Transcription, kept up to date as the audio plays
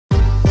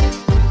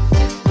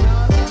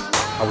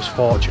I was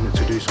fortunate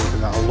to do something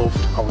that I loved,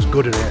 I was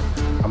good at it,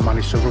 and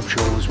managed to rub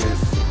shoulders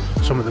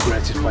with some of the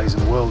greatest players in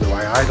the world who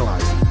I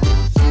idolised.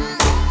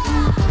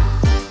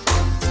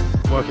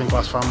 Working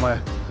class family,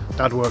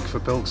 Dad worked for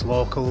Pilks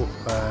local,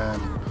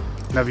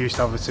 never used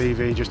to have a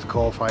TV, just a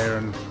coal fire,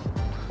 and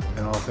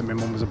I think my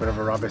mum was a bit of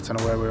a rabbit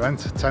and away we went.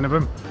 10 of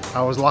them.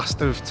 I was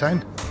last of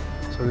 10,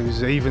 so there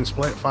was an even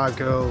split, 5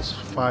 girls,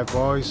 5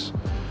 boys.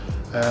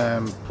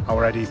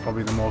 Our Eddie,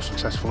 probably the most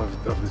successful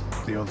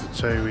of the other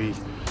 2.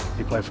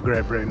 He played for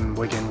Great Britain,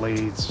 Wigan,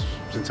 Leeds,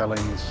 St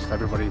Helens,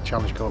 everybody,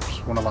 Challenge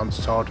Cups, won a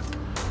Lance Todd.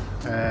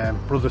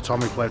 Brother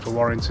Tommy played for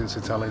Warrington,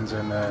 St Helens,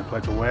 and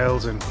played for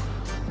Wales. And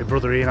my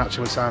brother Ian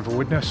actually signed for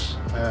Widnes,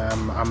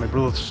 and my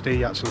brother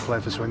Steve actually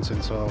played for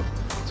Swinton. So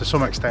to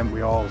some extent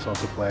we all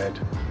sort of played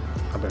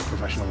a bit of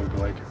professional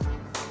rugby league.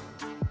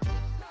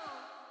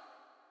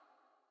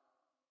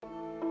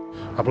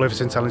 I played for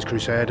St Helens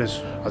Crusaders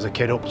as a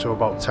kid up to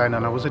about 10,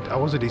 and I was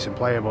a decent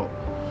player, but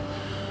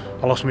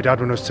I lost my dad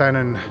when I was 10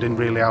 and didn't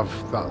really have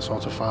that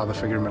sort of father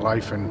figure in my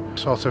life, and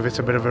sort of hit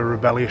a bit of a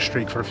rebellious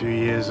streak for a few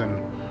years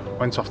and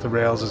went off the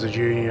rails as a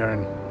junior.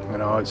 And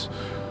it's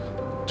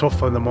tough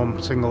for the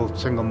mum, single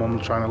mum,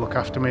 trying to look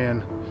after me,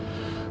 and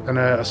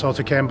I sort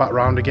of came back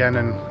round again,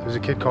 and there was a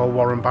kid called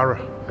Warren Barra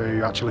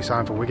who actually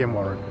signed for Wigan.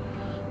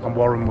 And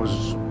Warren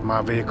was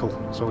my vehicle,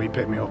 so he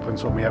picked me up and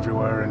took me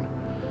everywhere.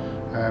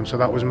 And so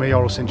that was me,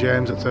 Oral St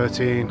James at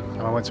 13,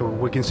 and I went to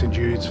Wigan St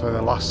Jude's for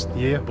the last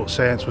year, but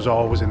Saints was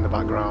always in the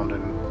background.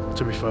 And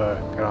to be fair,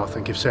 I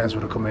think if Saints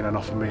would have come in and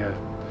offered me a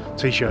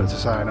t-shirt to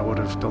sign, I would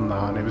have done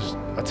that, and it was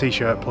a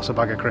t-shirt plus a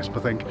bag of crisps,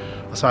 I think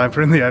I signed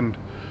for in the end.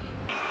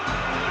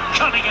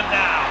 Cunningham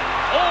now,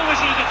 always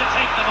eager to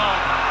take them on.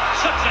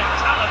 Such a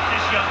talent,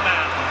 this young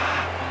man.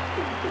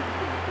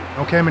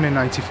 I came in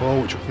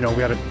 '94, which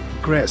we had a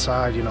great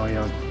side. Your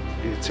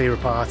Tira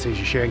parties,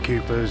 your Shane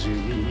Coopers.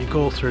 You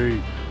go through.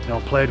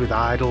 Played with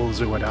idols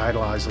who I'd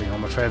idolised.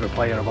 My favourite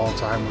player of all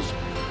time was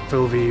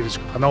Phil Vevers,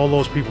 and all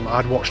those people that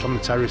I'd watched on the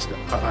terrace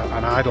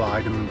and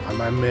idolised, and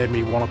then made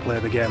me want to play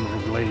the game of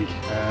rugby league.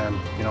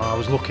 I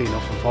was lucky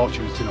enough and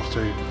fortunate enough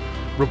to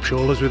rub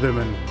shoulders with them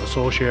and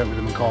associate with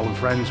them and call them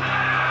friends.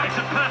 It's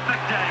a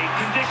perfect day,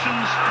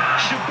 conditions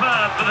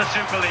superb for the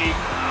Super League.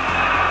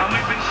 And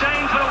we've been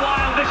saying for a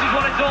while this is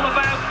what it's all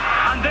about,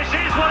 and this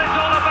is what it's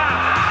all about.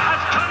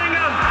 As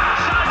Cunningham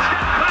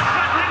sidesteps past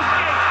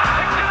Radlinski,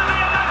 it's going to be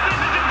a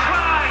magnificent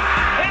try.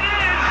 It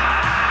is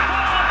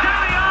for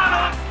Danny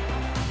Arnold.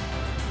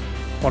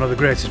 One of the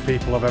greatest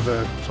people I've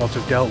ever sort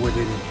of dealt with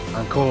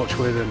and coached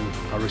with, and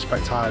I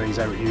respect highly, is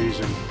Eric Hughes.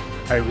 And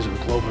Eric was at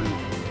the club, and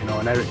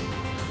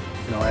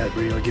Eric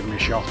really gave me a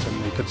shot,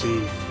 and he could see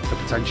the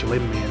potential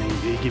in me, and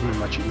he gave me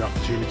the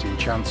opportunity and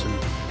chance. And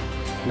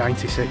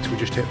 '96 we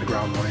just hit the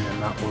ground running,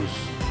 and that was,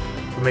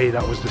 for me,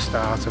 that was the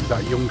start of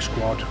that young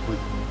squad with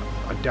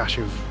a dash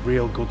of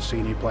real good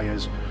senior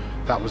players.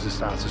 That was the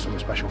start of something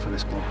special for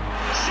this club.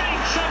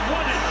 Saints have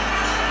won it.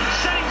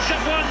 Saints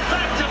have won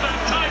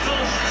back-to-back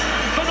titles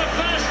for the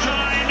first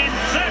time in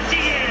 30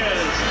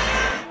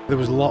 years. There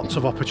was lots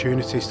of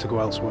opportunities to go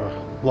elsewhere.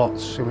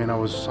 Lots. I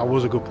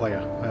was a good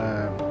player.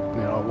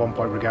 At one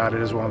point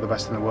regarded as one of the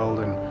best in the world,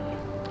 and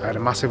I had a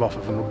massive offer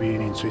from Rugby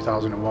Union in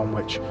 2001,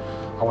 which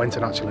I went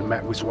and actually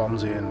met with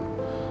Swansea,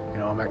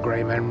 and I met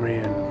Graham Henry,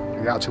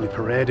 and he actually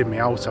paraded me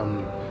out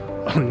on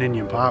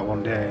Ninian Park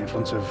one day in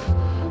front of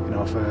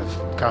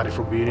for Cardiff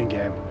Rugby Union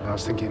game, and I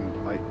was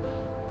thinking, like,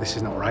 this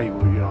is not right,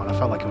 and I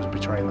felt like I was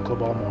betraying the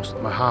club almost.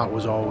 My heart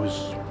was always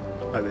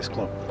at this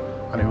club,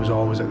 and it was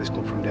always at this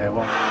club from day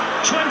one.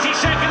 20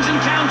 seconds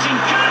and counting.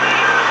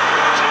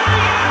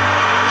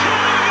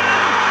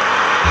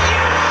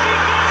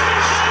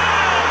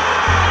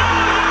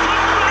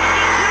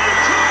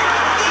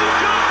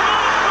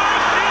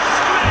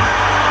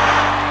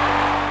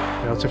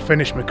 To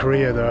finish my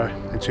career there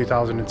in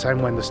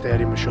 2010 when the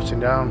stadium was shutting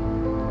down,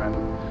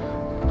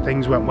 and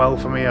things went well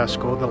for me. I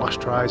scored the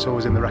last try, so I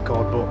was in the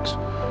record books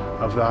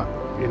of that,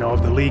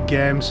 of the league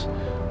games,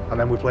 and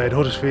then we played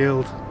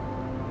Huddersfield,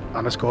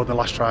 and I scored the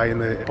last try in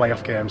the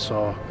playoff game.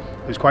 So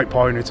it was quite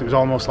poignant. It was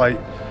almost like,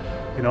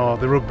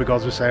 the rugby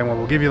gods were saying, well,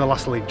 we'll give you the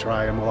last league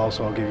try, and we'll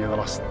also give you the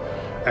last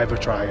ever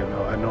try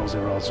at Knowsley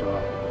Road.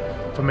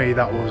 So for me,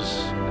 that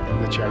was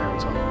the cherry on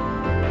top.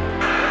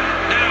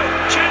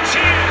 Now, chance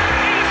here.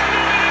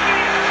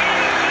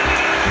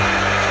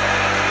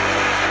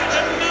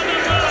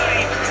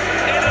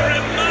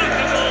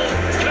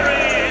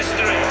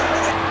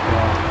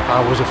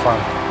 I was a fan,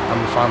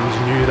 and the fans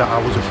knew that I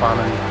was a fan,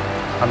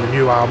 and they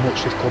knew how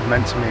much this club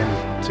meant to me.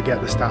 And to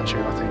get the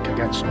statue, I think,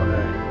 against some of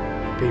the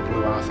people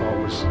who I thought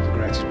was the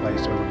greatest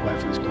players to ever play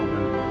for this club,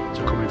 and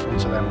to come in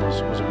front of them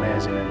was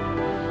amazing.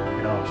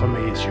 And for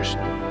me, it's just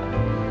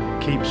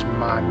keeps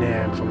my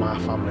name for my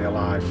family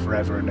alive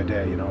forever and a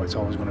day. It's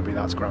always going to be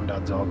that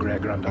Grandad's or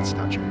great granddad's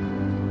statue.